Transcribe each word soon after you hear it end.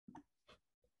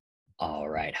All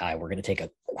right, hi, we're going to take a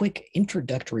quick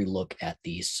introductory look at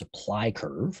the supply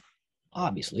curve,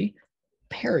 obviously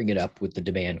pairing it up with the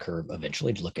demand curve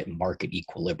eventually to look at market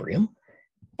equilibrium.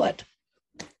 But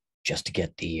just to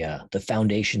get the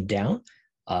foundation down,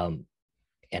 and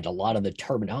a lot of the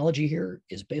terminology here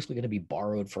is basically going to be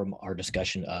borrowed from our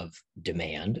discussion of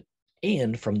demand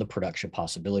and from the production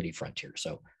possibility frontier.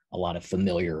 So a lot of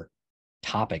familiar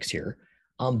topics here,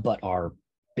 but our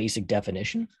basic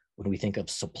definition, when we think of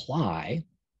supply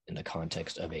in the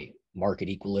context of a market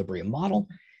equilibrium model,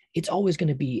 it's always going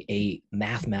to be a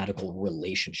mathematical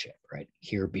relationship, right,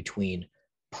 here between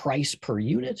price per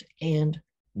unit and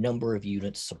number of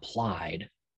units supplied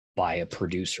by a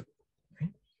producer,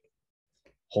 right?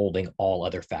 Holding all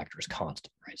other factors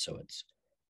constant, right? So it's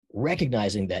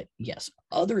recognizing that, yes,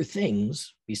 other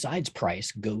things besides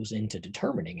price goes into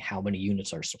determining how many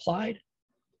units are supplied,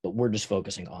 but we're just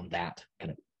focusing on that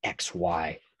kind of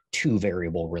XY two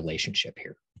variable relationship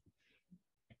here.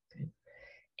 Okay.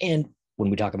 And when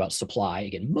we talk about supply,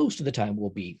 again, most of the time we'll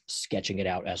be sketching it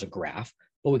out as a graph,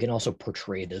 but we can also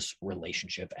portray this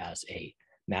relationship as a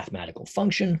mathematical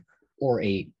function or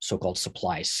a so-called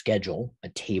supply schedule, a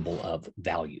table of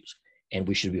values. And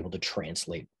we should be able to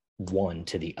translate one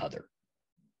to the other.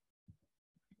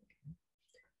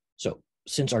 So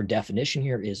since our definition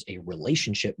here is a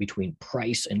relationship between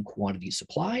price and quantity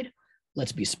supplied,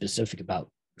 let's be specific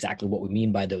about exactly what we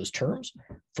mean by those terms.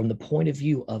 From the point of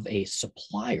view of a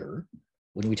supplier,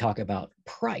 when we talk about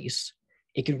price,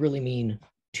 it can really mean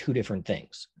two different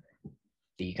things.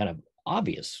 The kind of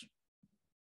obvious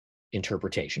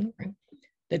interpretation, right,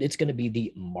 that it's going to be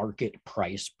the market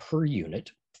price per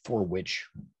unit for which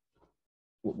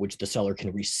the seller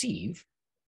can receive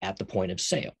at the point of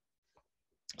sale.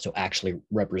 So actually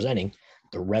representing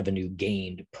the revenue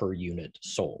gained per unit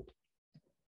sold.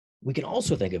 We can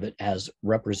also think of it as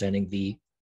representing the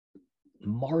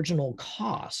marginal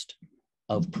cost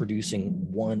of producing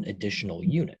one additional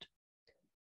unit.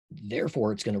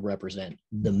 Therefore, it's going to represent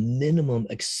the minimum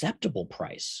acceptable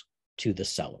price to the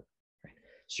seller. Right?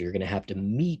 So you're going to have to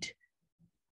meet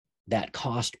that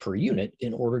cost per unit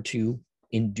in order to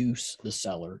induce the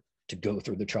seller to go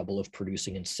through the trouble of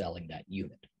producing and selling that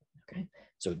unit. Okay,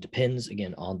 so it depends,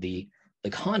 again, on the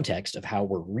context of how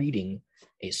we're reading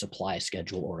a supply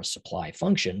schedule or a supply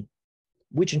function,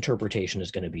 which interpretation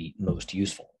is going to be most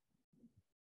useful.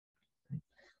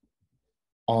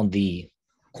 On the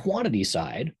quantity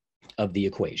side of the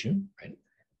equation, right,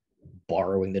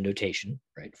 borrowing the notation,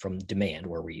 right, from demand,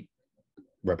 where we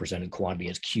represented quantity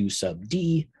as Q sub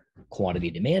D, quantity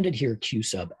demanded here, Q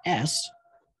sub S,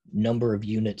 number of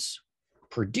units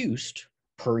produced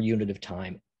per unit of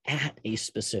time at a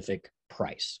specific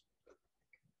price.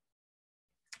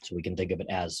 So we can think of it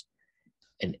as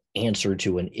an answer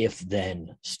to an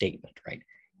if-then statement, right?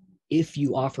 If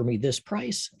you offer me this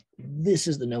price, this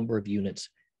is the number of units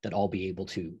that I'll be able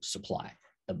to supply,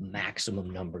 the maximum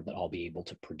number that I'll be able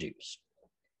to produce.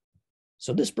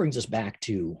 So this brings us back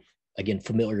to, again,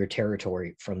 familiar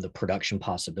territory from the production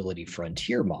possibility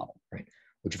frontier model, right?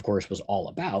 Which of course was all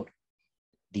about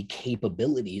the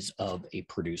capabilities of a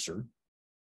producer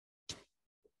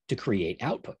to create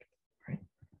output, right?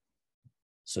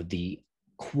 So the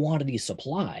quantity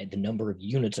supplied, the number of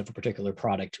units of a particular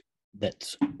product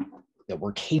that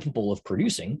we're capable of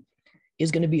producing,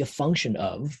 is going to be a function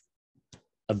of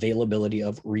availability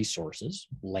of resources,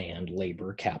 land,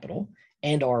 labor, capital,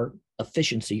 and our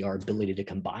efficiency, our ability to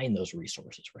combine those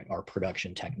resources, right? Our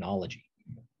production technology.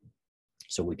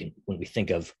 So we can, when we think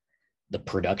of the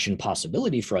production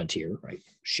possibility frontier, right,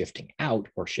 shifting out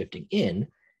or shifting in,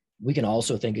 we can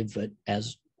also think of it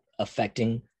as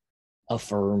affecting a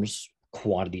firm's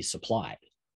quantity supplied,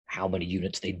 how many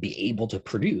units they'd be able to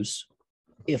produce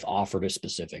if offered a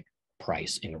specific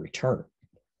price in return.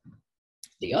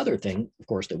 The other thing, of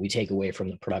course, that we take away from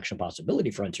the production possibility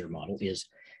frontier model is,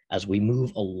 as we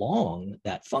move along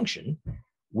that function,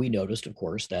 we noticed, of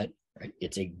course, that, right,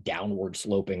 it's a downward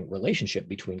sloping relationship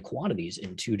between quantities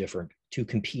in two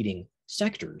competing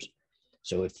sectors.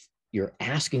 So if you're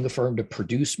asking a firm to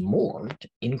produce more, to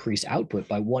increase output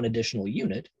by one additional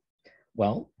unit,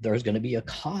 well, there's going to be a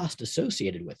cost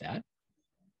associated with that,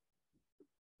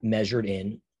 measured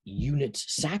in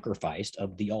units sacrificed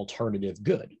of the alternative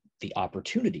good, the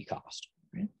opportunity cost.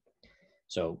 Right?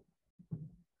 So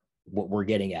what we're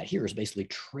getting at here is basically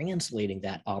translating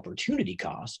that opportunity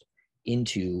cost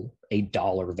into a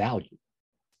dollar value,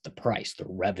 the price, the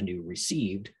revenue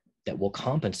received that will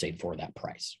compensate for that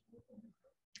price.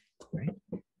 Right?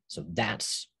 So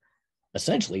that's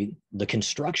essentially the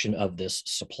construction of this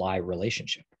supply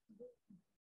relationship.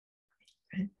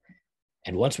 Okay?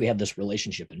 And once we have this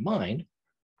relationship in mind,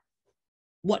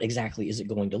 what exactly is it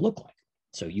going to look like?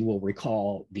 So you will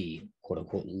recall the quote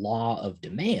unquote law of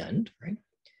demand, right?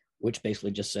 Which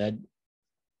basically just said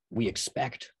we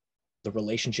expect the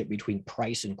relationship between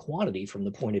price and quantity from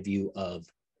the point of view of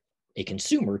a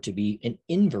consumer to be an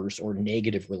inverse or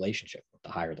negative relationship. The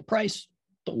higher the price,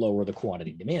 the lower the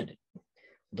quantity demanded.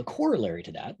 The corollary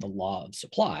to that, the law of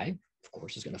supply, of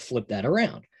course, is going to flip that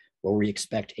around, where we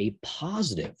expect a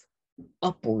positive,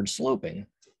 upward sloping,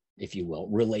 if you will,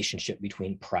 relationship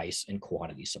between price and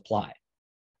quantity supply.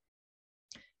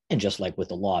 And just like with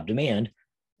the law of demand,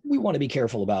 we want to be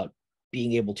careful about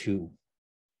being able to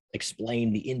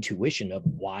explain the intuition of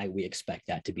why we expect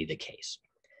that to be the case.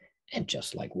 And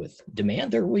just like with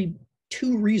demand, there will be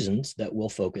two reasons that we'll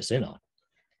focus in on.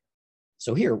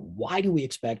 So here, why do we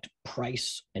expect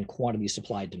price and quantity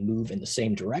supply to move in the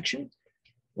same direction?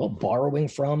 Well, borrowing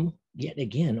from, yet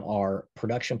again, our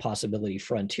production possibility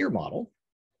frontier model,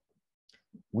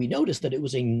 we noticed that it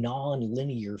was a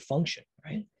non-linear function,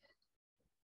 right?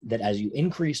 That as you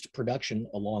increased production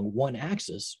along one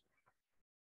axis,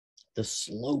 the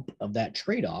slope of that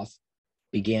trade-off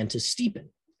began to steepen,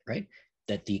 right?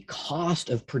 That the cost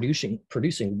of producing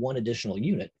one additional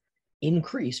unit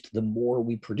increased the more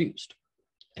we produced.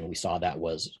 And we saw that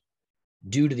was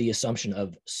due to the assumption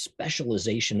of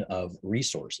specialization of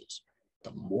resources.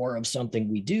 The more of something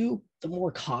we do, the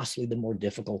more costly, the more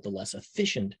difficult, the less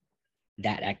efficient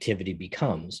that activity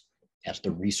becomes, as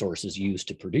the resources used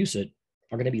to produce it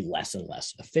are going to be less and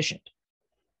less efficient.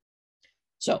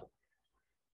 So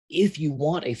if you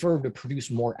want a firm to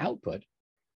produce more output,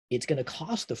 it's going to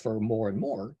cost the firm more and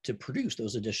more to produce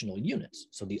those additional units.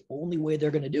 So the only way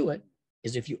they're going to do it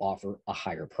is if you offer a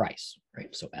higher price,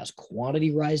 right? So as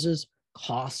quantity rises,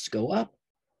 costs go up,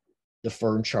 the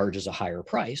firm charges a higher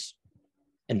price,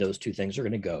 and those two things are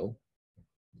going to go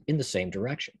in the same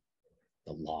direction.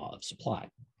 The law of supply,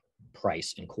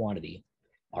 price and quantity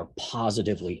are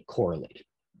positively correlated.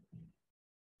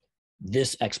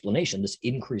 This explanation, this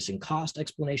increasing cost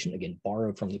explanation, again,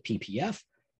 borrowed from the PPF,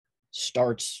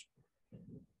 starts,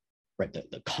 right,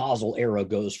 the causal arrow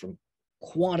goes from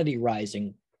quantity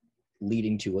rising,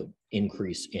 leading to an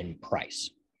increase in price.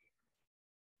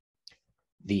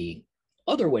 The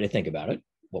other way to think about it,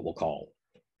 what we'll call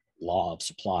law of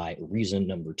supply, reason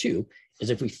number two, is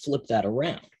if we flip that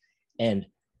around. And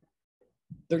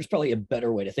there's probably a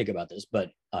better way to think about this,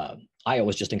 but I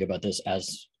always just think about this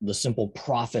as the simple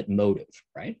profit motive,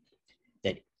 right?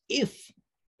 That if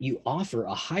you offer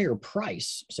a higher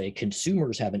price, say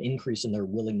consumers have an increase in their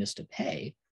willingness to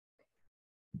pay,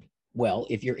 well,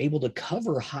 if you're able to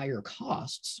cover higher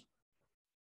costs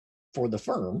for the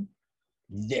firm,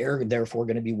 they're therefore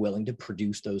going to be willing to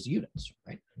produce those units,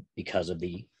 right? Because of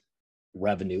the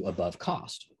revenue above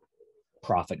cost,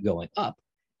 profit going up,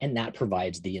 and that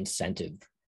provides the incentive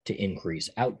to increase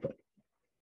output.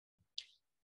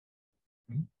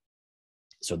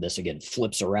 So this again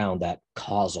flips around that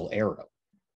causal arrow.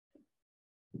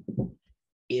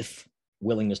 If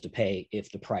willingness to pay,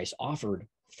 if the price offered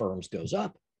firms goes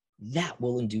up, that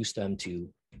will induce them to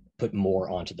put more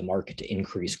onto the market to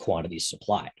increase quantities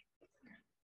supplied.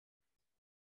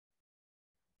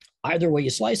 Either way you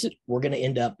slice it, we're going to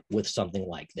end up with something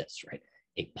like this, right?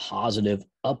 A positive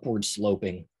upward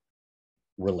sloping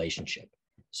relationship.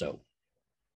 So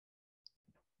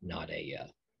not a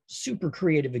super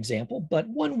creative example, but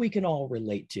one we can all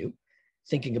relate to,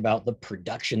 thinking about the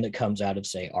production that comes out of,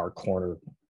 say, our corner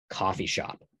coffee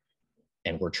shop.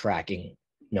 And we're tracking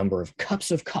number of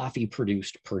cups of coffee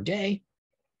produced per day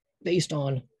based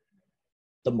on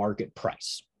the market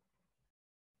price.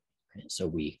 And so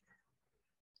we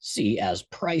see as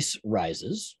price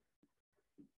rises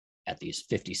at these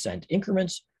 50-cent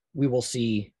increments, we will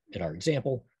see in our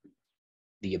example,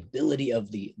 the ability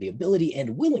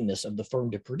and willingness of the firm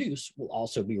to produce will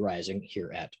also be rising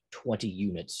here at 20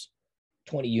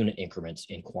 unit increments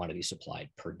in quantity supplied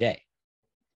per day.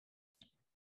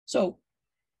 So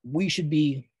we should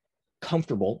be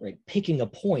comfortable, right, picking a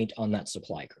point on that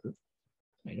supply curve.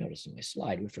 I noticed in my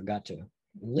slide, we forgot to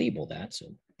label that.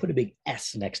 So put a big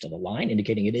S next to the line,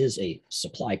 indicating it is a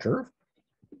supply curve.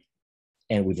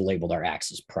 And we've labeled our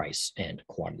axis price and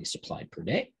quantity supplied per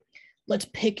day. Let's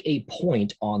pick a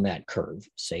point on that curve,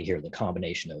 say here the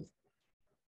combination of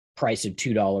price of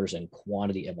 $2 and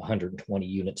quantity of 120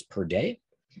 units per day.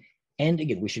 And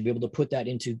again, we should be able to put that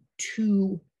into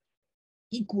two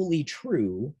equally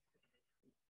true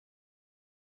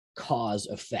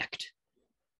cause-effect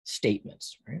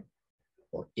statements, right?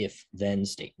 Or if-then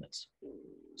statements.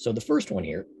 So the first one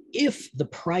here, if the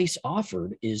price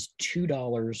offered is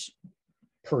 $2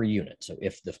 per unit, so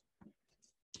if the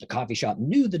coffee shop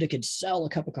knew that it could sell a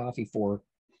cup of coffee for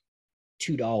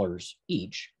 $2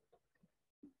 each,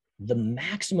 the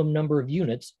maximum number of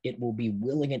units it will be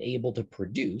willing and able to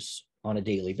produce on a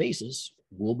daily basis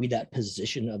will be that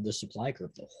position of the supply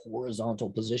curve, the horizontal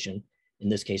position, in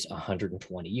this case,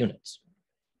 120 units.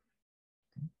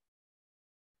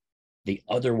 The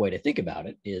other way to think about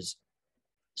it is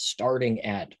starting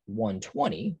at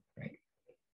 120, right,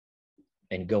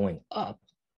 and going up.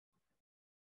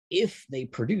 If they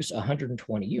produce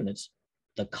 120 units,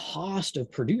 the cost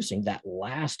of producing that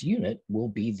last unit will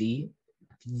be the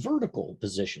vertical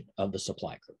position of the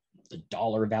supply curve. The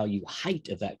dollar value height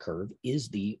of that curve is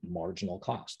the marginal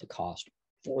cost, the cost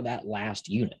for that last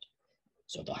unit.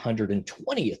 So the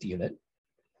 120th unit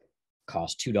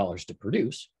costs $2 to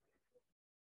produce.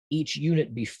 Each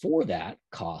unit before that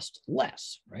costs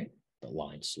less, right? The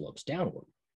line slopes downward.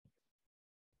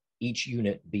 Each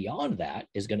unit beyond that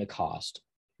is going to cost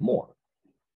more.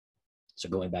 So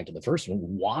going back to the first one,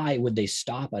 why would they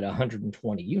stop at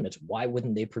 120 units? Why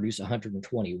wouldn't they produce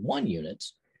 121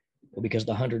 units? Well, because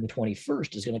the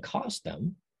 121st is going to cost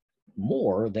them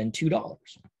more than $2.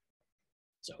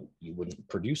 So you wouldn't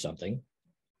produce something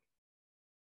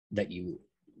that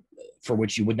for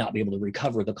which you would not be able to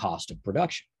recover the cost of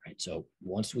production, right? So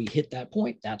once we hit that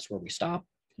point, that's where we stop,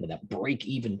 that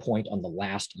break-even point on the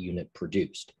last unit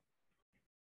produced.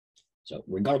 So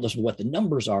regardless of what the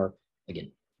numbers are,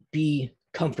 again, be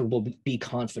comfortable, be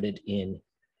confident in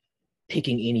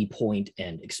picking any point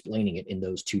and explaining it in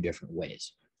those two different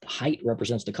ways. The height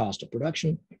represents the cost of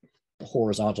production. The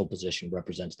horizontal position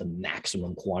represents the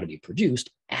maximum quantity produced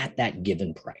at that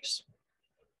given price.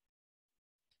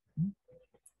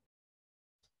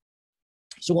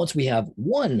 So once we have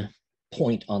one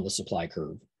point on the supply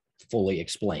curve fully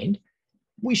explained,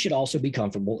 we should also be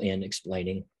comfortable in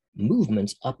explaining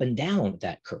movements up and down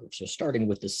that curve. So starting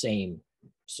with the same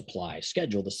supply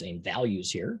schedule, the same values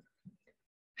here,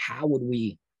 how would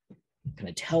we kind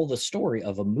of tell the story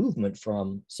of a movement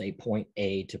from, say, point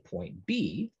A to point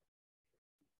B?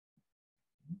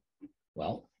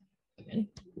 Well, again,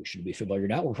 we should be familiar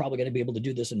now. We're probably going to be able to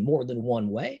do this in more than one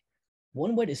way.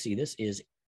 One way to see this is,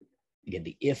 again,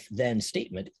 the if-then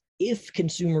statement. If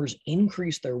consumers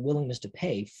increase their willingness to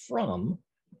pay from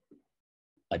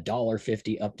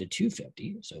 $1.50 up to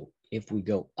 $2.50, so if we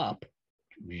go up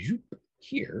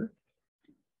here,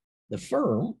 the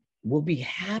firm will be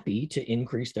happy to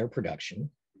increase their production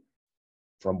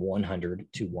from 100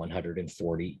 to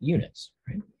 140 units,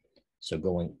 right? So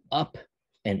going up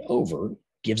and over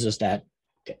gives us that,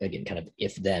 again, kind of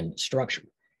if-then structure.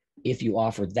 If you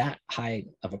offer that high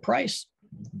of a price,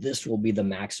 this will be the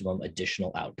maximum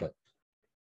additional output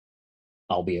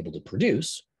I'll be able to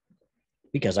produce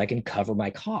because I can cover my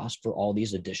cost for all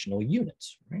these additional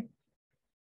units, right?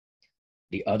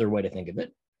 The other way to think of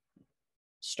it,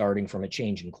 starting from a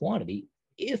change in quantity,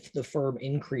 if the firm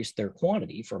increased their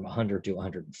quantity from 100 to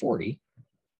 140,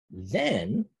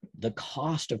 then the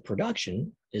cost of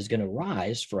production is going to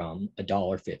rise from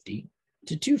 $1.50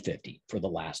 to $2.50 for the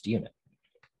last unit.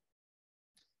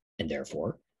 And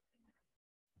therefore,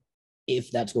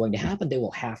 if that's going to happen, they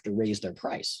will have to raise their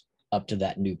price up to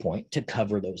that new point to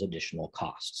cover those additional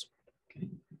costs. Okay.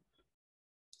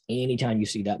 Anytime you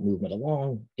see that movement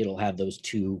along, it'll have those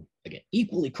two, again,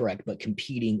 equally correct, but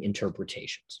competing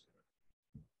interpretations.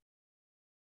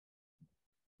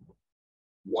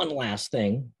 One last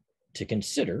thing to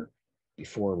consider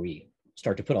before we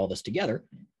start to put all this together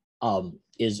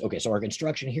is, okay, so our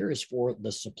construction here is for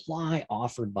the supply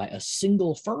offered by a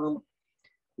single firm.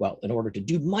 Well, in order to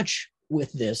do much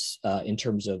with this in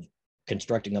terms of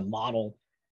constructing a model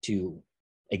to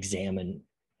examine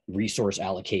resource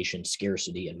allocation,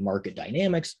 scarcity, and market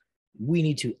dynamics, we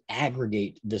need to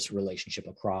aggregate this relationship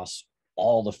across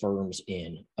all the firms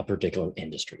in a particular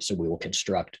industry. So we will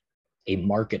construct a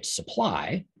market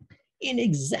supply in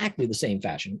exactly the same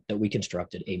fashion that we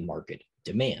constructed a market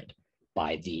demand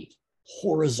by the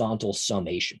horizontal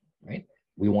summation, right?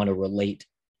 We want to relate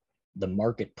the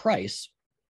market price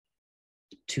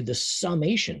to the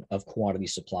summation of quantity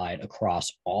supplied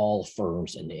across all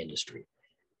firms in the industry.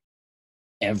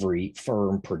 Every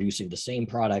firm producing the same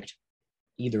product,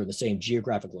 either in the same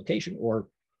geographic location or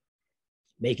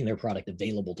making their product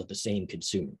available to the same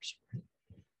consumers.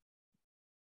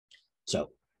 So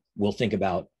we'll think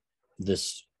about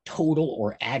this total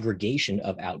or aggregation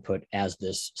of output as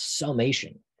this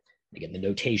summation. Again, the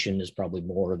notation is probably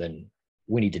more than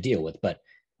we need to deal with, but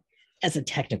as a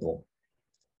technical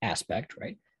aspect,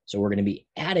 right? So we're going to be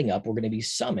adding up, we're going to be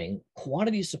summing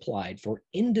quantities supplied for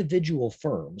individual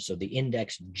firms. So the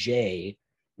index J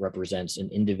represents an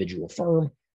individual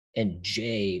firm, and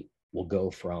J will go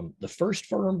from the first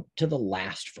firm to the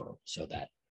last firm. So that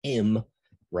M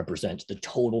represents the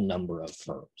total number of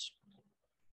firms.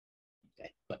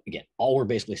 Okay, but again, all we're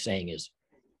basically saying is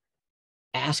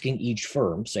asking each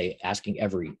firm, say asking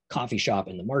every coffee shop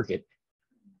in the market,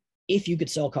 if you could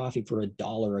sell coffee for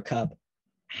 $1 a cup,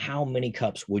 how many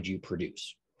cups would you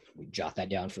produce? We jot that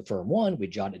down for firm one, we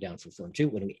jot it down for firm two,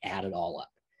 when we add it all up.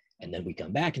 And then we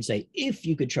come back and say, if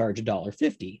you could charge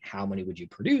 $1.50, how many would you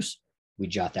produce? We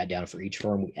jot that down for each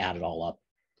firm, we add it all up,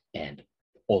 and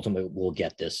ultimately we'll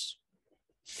get this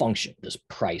function, this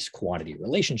price quantity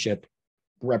relationship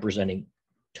representing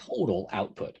total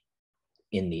output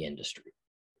in the industry.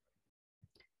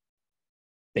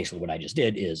 Basically what I just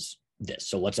did is this.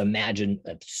 So let's imagine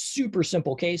a super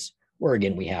simple case where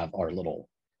again, we have our little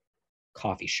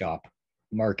coffee shop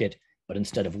market, but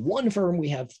instead of one firm, we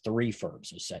have 3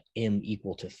 firms. So set M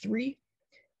equal to 3.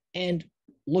 And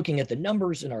looking at the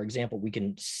numbers in our example, we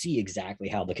can see exactly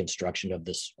how the construction of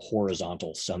this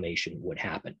horizontal summation would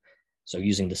happen. So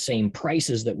using the same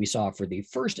prices that we saw for the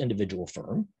first individual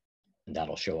firm, and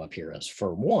that'll show up here as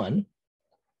firm 1,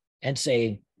 and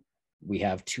say we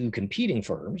have 2 competing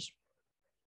firms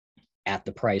at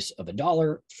the price of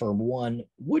 $1. Firm 1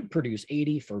 would produce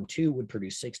 80, firm 2 would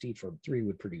produce 60, firm 3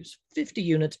 would produce 50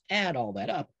 units, add all that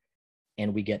up,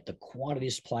 and we get the quantity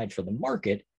supplied for the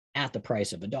market at the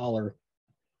price of $1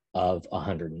 of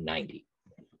 190.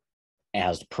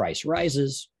 As the price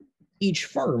rises, each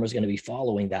firm is going to be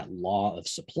following that law of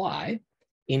supply,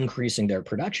 increasing their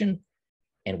production,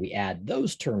 and we add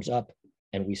those terms up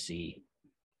and we see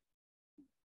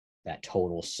that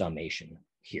total summation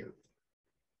here.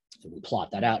 So we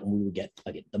plot that out and we would get,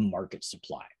 again, the market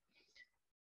supply.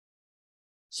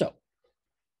 So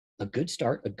a good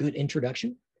start, a good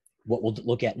introduction. What we'll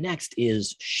look at next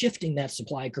is shifting that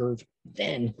supply curve,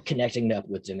 then connecting it up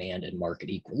with demand and market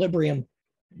equilibrium.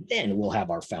 Then we'll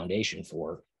have our foundation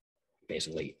for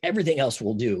basically everything else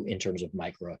we'll do in terms of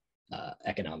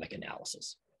microeconomic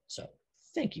analysis. So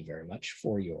thank you very much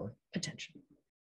for your attention.